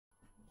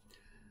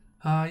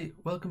Hi,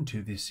 welcome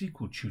to this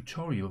SQL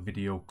tutorial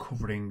video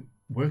covering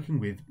working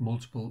with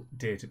multiple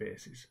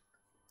databases.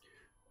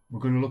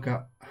 We're going to look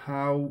at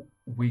how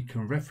we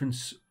can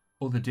reference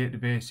other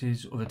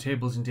databases, other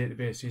tables in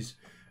databases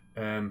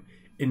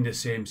in the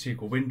same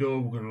SQL window.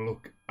 We're going to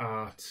look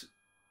at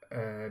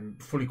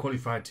fully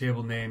qualified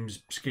table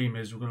names,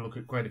 schemas. We're going to look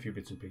at quite a few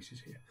bits and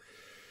pieces here.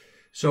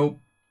 So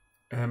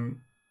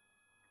I'll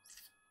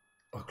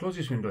close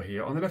this window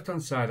here. On the left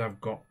hand side I've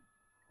got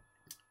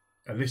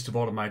a list of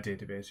all of my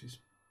databases,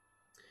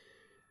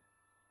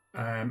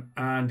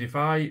 and if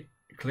I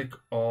click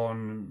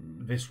on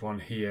this one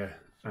here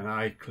and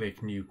I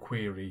click new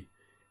query,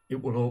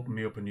 it will open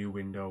me up a new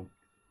window,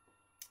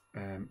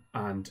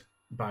 and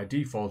by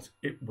default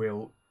it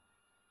will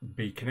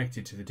be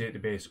connected to the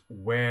database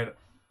where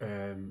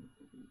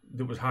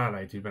that was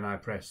highlighted when I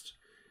pressed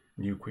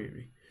new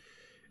query.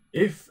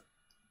 If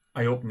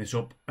I open this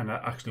up and I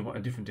actually want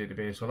a different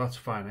database, well, that's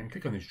fine. I can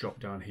click on this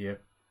drop down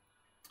here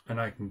and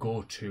I can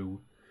go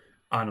to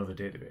another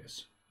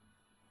database.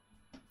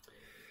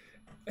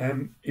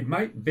 It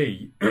might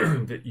be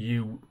that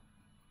you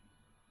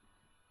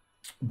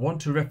want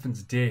to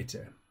reference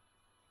data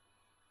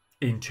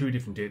in two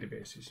different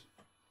databases.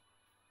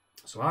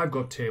 So I've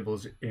got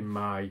tables in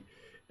my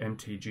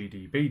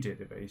MTGDB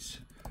database,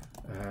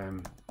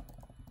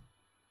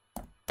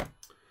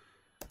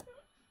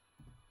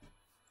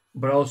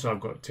 but also I've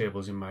got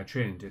tables in my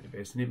training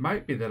database, and it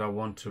might be that I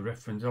want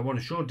to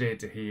show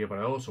data here, but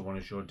I also want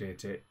to show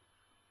data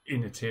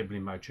in a table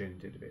in my training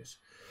database.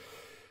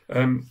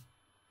 And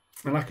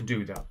I can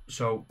do that.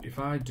 So if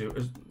I do,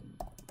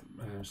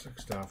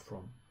 select start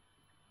from,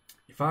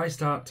 if I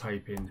start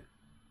typing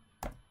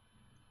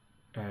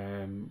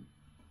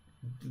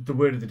the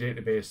word of the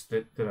database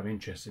that I'm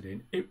interested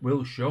in, it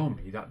will show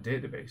me that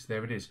database.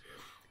 There it is.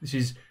 This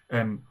is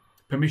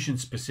permission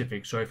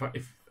specific, so if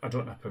I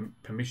don't have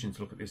permission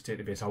to look at this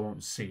database, I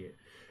won't see it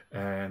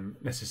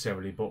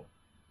necessarily, but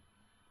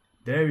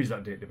there is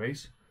that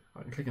database.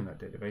 I can click on that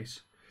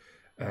database.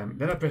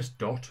 Then I press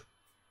dot.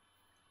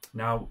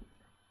 Now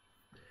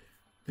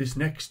this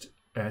next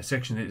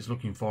section that it's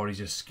looking for is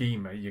a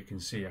schema. You can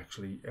see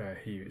actually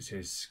here it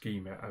says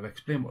schema. I'll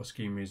explain what a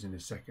schema is in a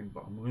second,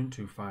 but I'm going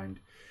to find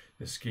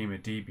the schema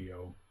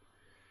DBO,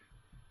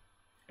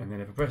 and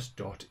then if I press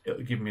dot,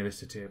 it'll give me a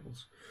list of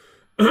tables.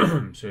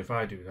 So if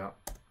I do that,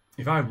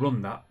 if I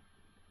run that,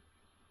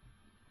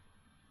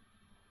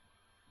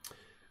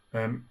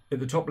 at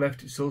the top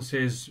left it still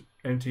says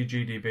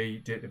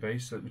MTGDB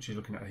database, which you're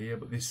looking at here,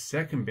 but this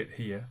second bit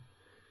here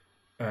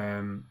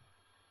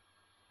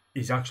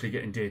is actually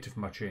getting data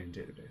from my training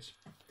database.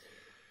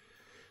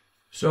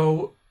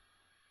 So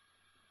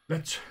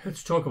let's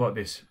talk about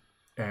this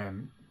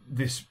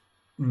this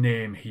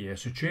name here.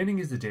 So training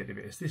is the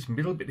database. This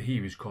middle bit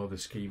here is called the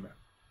schema,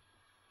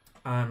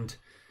 and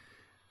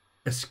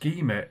a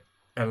schema,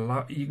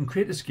 you can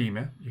create a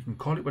schema, you can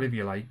call it whatever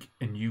you like,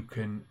 and you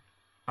can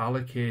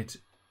allocate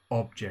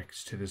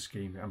objects to the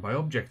schema. And by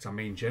objects I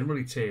mean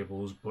generally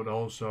tables, but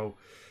also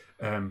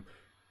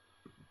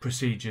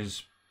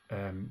procedures,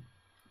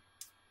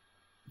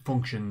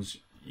 functions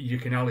you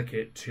can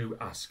allocate to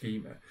a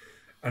schema.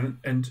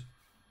 And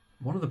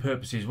one of the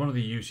purposes, one of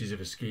the uses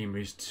of a schema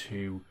is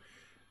to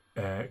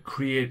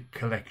create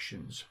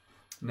collections.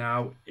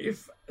 Now,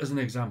 if as an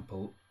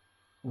example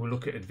we'll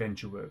look at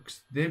AdventureWorks,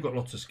 they've got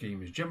lots of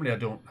schemas. Generally I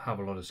don't have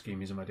a lot of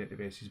schemas in my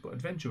databases, but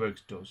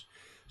AdventureWorks does.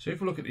 So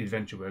if we look at the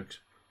AdventureWorks,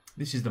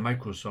 this is the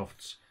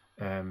Microsoft's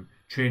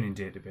training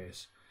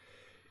database.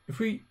 If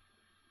we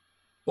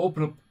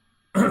open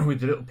up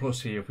with the little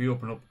plus here, if we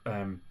open up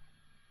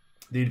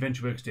the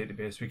AdventureWorks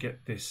database, we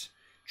get this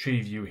tree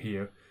view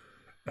here.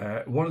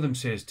 One of them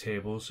says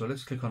tables, so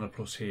let's click on the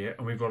plus here,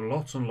 and we've got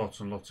lots and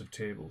lots and lots of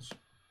tables.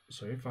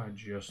 So if I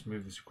just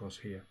move this across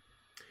here,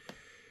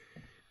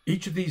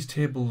 each of these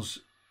tables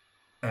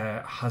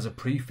has a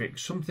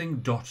prefix, something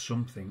dot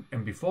something,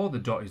 and before the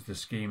dot is the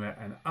schema,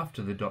 and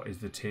after the dot is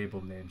the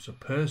table name. So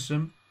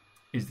person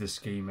is the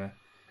schema,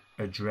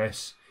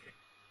 address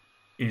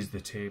is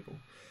the table.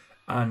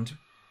 And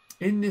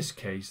in this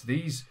case,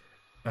 these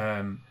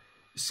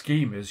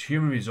schemas,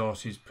 human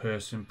resources,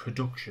 person,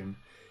 production,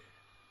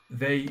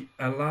 they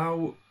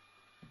allow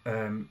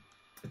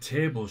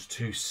tables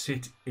to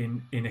sit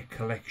in a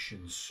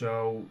collection.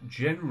 So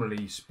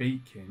generally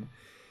speaking,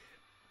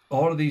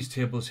 all of these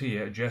tables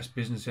here, address,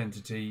 business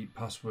entity,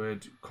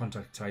 password,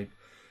 contact type,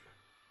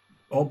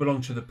 all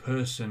belong to the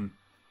person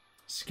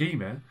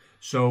schema.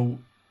 So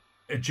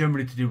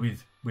generally to do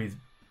with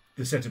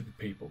the setup of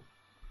people.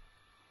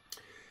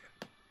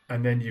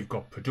 And then you've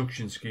got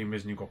production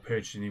schemas, and you've got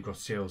purchasing, you've got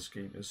sales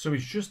schemas. So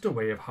it's just a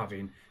way of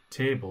having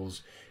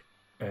tables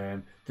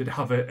that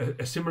have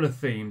a similar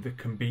theme that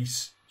can be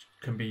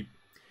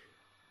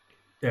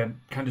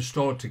kind of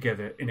stored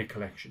together in a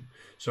collection.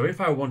 So if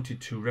I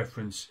wanted to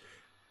reference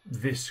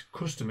this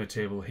customer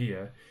table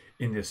here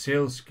in the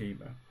sales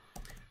schema,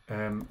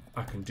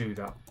 I can do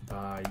that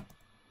by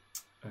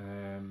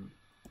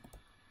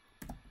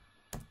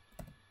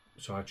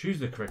So I choose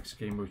the correct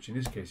schema, which in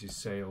this case is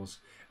sales,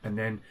 and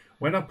then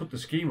when I put the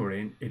schema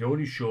in, it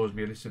only shows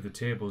me a list of the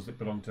tables that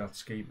belong to that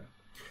schema.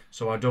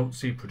 So I don't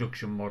see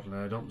production model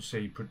and I don't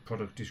see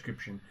product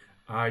description.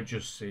 I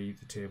just see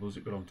the tables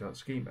that belong to that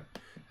schema.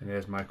 And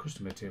there's my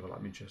customer table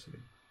I'm interested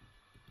in.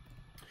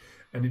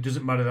 And it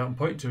doesn't matter that I'm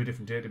pointing to a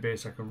different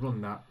database, I can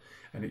run that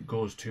and it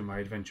goes to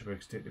my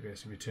AdventureWorks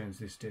database and returns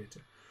this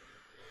data.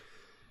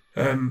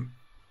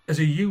 As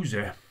a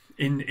user,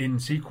 in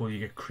SQL you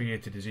get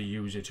created as a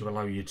user to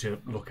allow you to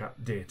look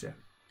at data.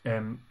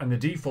 And the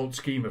default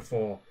schema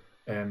for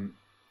a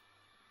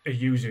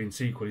user in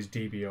SQL is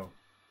DBO.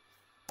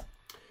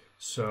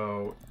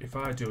 So if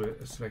I do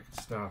a select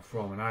star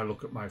from and I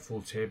look at my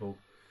full table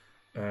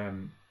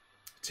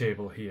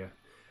table here,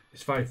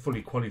 if I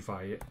fully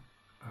qualify it,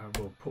 I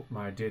will put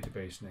my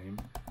database name,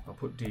 I'll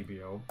put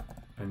DBO,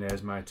 and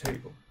there's my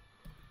table.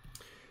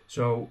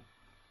 So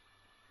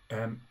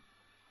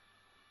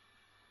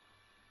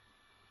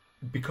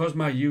because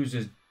my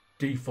user's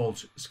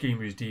default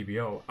schema is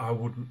DBO,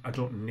 I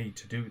don't need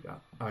to do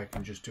that. I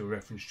can just do a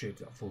reference straight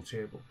to that full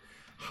table.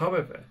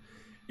 However,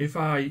 if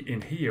I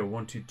in here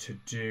wanted to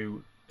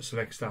do a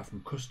select star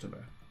from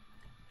customer,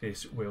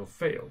 this will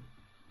fail.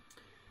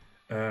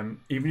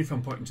 Even if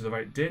I'm pointing to the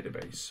right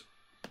database,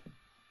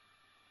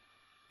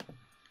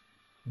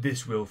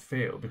 this will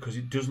fail because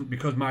it doesn't,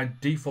 because my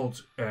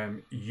default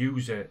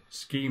user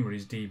schema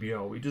is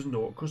DBO. It doesn't know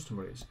what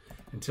customer is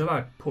until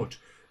I put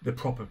the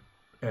proper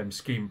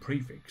scheme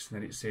prefix, and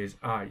then it says,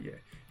 ah, yeah,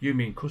 you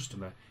mean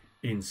customer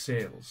in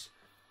sales.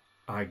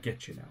 I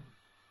get you now.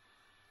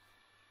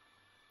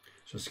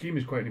 So scheme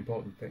is quite an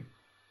important thing.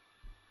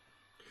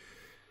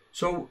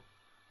 So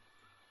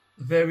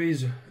there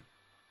is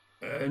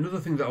another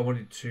thing that I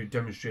wanted to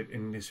demonstrate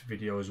in this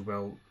video as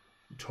well,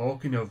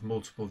 talking of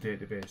multiple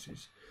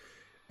databases,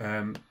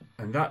 and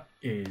that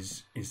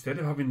is, instead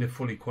of having the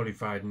fully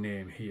qualified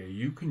name here,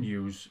 you can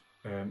use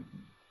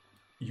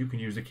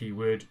the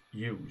keyword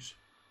use.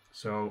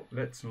 So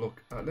let's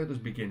look at, let us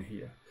begin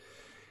here.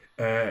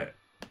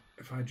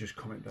 If I just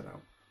comment that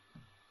out.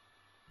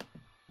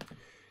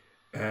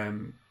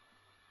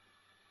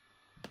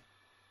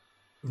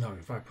 No,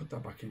 if I put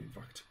that back in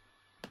fact.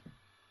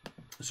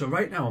 So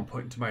right now I'm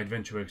pointing to my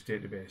AdventureWorks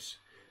database.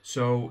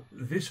 So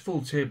this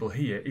full table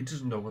here, it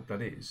doesn't know what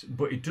that is,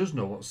 but it does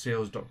know what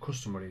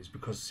sales.customer is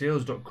because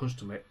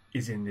sales.customer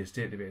is in this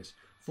database.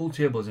 Full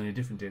table is in a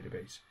different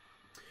database.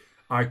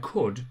 I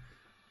could,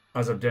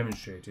 as I've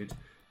demonstrated,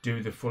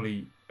 do the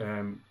fully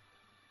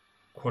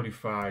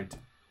qualified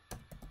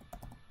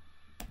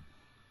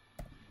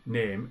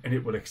name and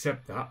it will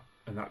accept that,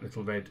 and that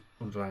little red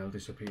underline will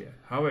disappear.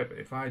 However,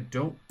 if I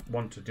don't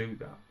want to do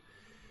that,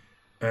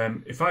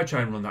 if I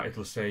try and run that,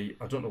 it'll say,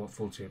 I don't know what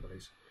full table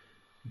is.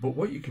 But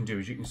what you can do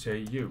is you can say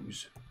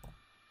use.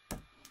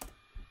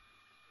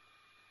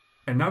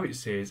 And now it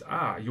says,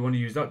 ah, you want to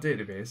use that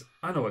database.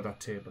 I know what that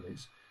table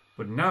is.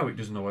 But now it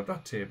doesn't know what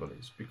that table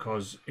is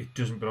because it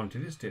doesn't belong to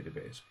this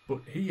database.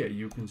 But here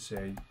you can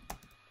say,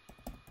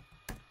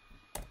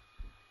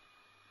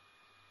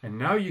 and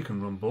now you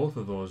can run both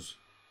of those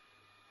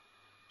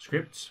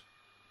scripts.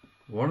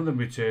 One of them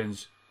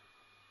returns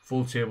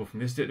full table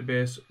from this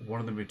database. One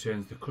of them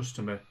returns the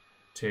customer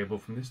table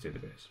from this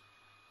database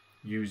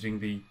using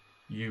the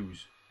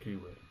use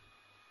keyword.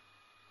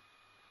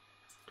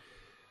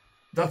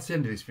 That's the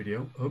end of this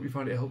video. I hope you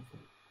found it helpful.